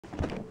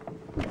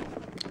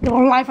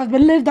Your life has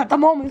been lived at the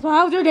moment. So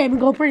how's your day been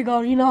going? Pretty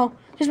good, you know.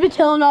 Just been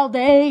chilling all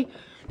day.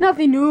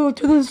 Nothing new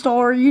to the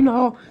story, you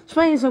know. Just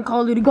playing some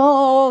Call of Duty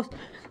Ghost.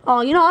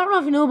 Oh, you know, I don't know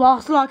if you knew, but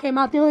Ocelot came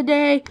out the other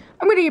day.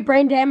 I'm gonna get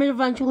brain damage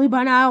eventually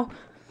by now.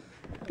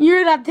 You're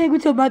gonna have to take me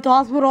to a mental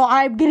hospital.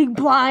 I'm getting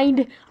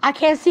blind. I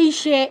can't see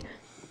shit.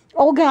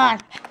 Oh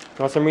God. You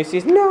want some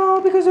Reese's?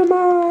 No, because they're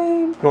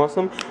mine. You want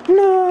some?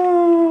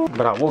 No.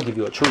 But I will give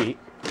you a treat.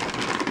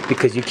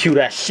 Because you cute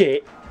ass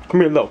shit.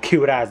 Come here, little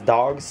cute ass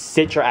dog.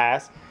 Sit your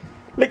ass.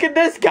 Look at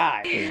this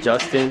guy. It's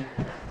Justin.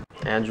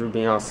 Andrew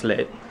being all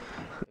slit.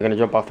 We're gonna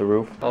jump off the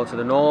roof. Go to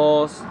the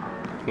nose.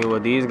 Here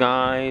with these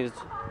guys.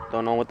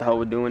 Don't know what the hell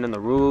we're doing in the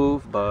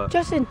roof, but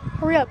Justin,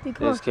 hurry up.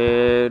 this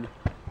kid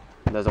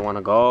doesn't want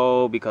to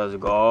go because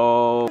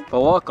go.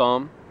 But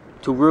welcome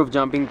to Roof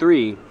Jumping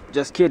 3.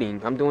 Just kidding.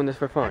 I'm doing this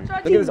for fun. Look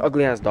at this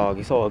ugly ass dog.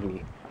 He's so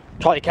ugly.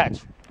 Charlie, catch.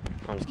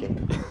 I'm just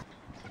kidding.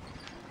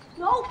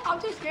 No, I'm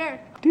too scared.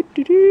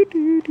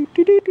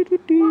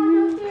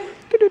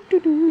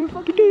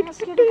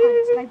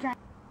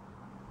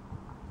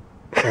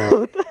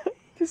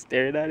 Just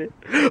staring at it.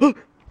 I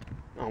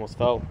almost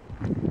fell.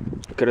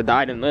 Could have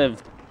died and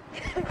lived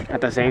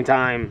at the same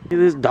time. Look at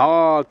this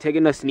dog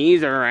taking a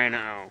sneezer right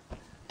now.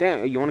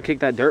 Damn, you want to kick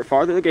that dirt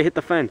farther? Look at hit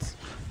the fence.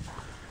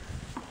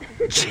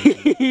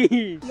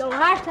 Jeez. Yo,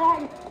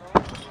 hashtag.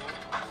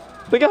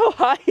 Look at how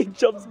high he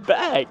jumps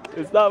back.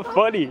 It's not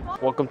funny.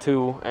 Welcome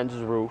to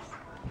Andrew's roof,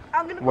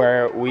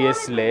 where we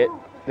is lit.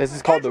 This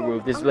is called the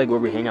roof. This is like where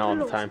we hang out all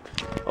the time.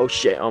 Oh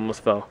shit, I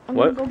almost fell.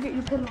 What? Go get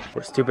your pillow.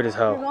 We're stupid as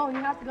hell. You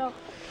have to go.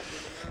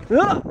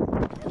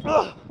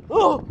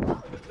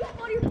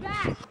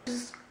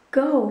 Just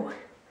go.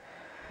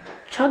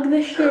 Chug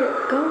this shit.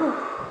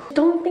 Go.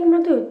 Don't think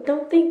about it.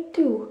 Don't think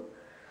too.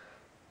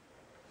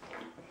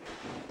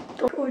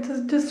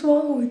 Just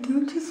swallow it,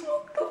 dude. Just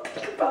swallow it. Don't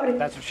think about it.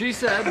 That's what she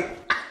said.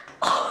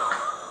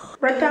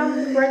 Write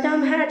down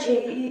the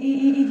hatchet.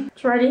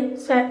 It's ready,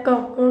 set,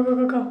 go. Go, go,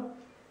 go, go.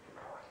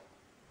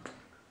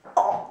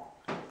 Oh,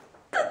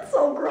 that's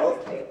so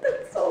gross, dude.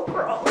 That's so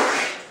gross.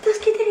 This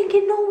kid didn't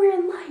get nowhere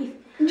in life.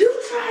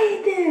 You try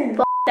it then.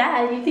 F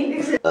that. You think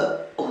this is...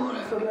 oh,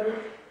 I feel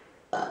better.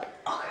 Okay.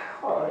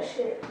 Oh,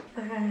 shit.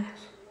 Okay.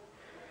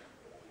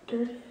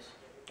 There it is.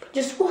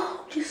 Just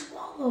swallow. Just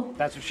swallow.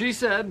 That's what she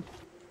said.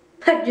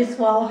 Just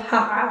swallow.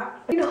 Haha.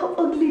 You know how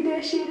ugly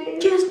that shit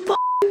is? Just go.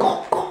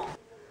 Go.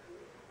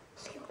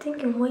 See, I'm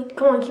thinking, wait.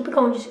 Come on, keep it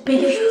going. Just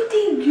big. You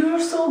think you're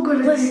so good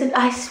at it? Listen,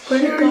 I swear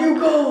to God. Here you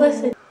go.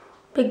 Listen.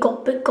 Big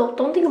gulp, big gulp.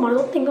 Don't think about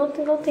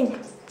it. Don't think.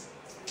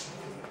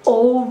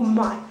 Oh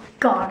my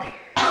God.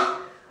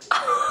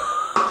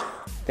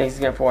 Thanks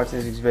again for watching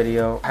this week's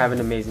video. Have an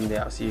amazing day.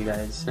 I'll see you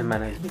guys in my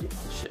next video.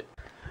 Shit.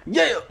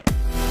 Yeah!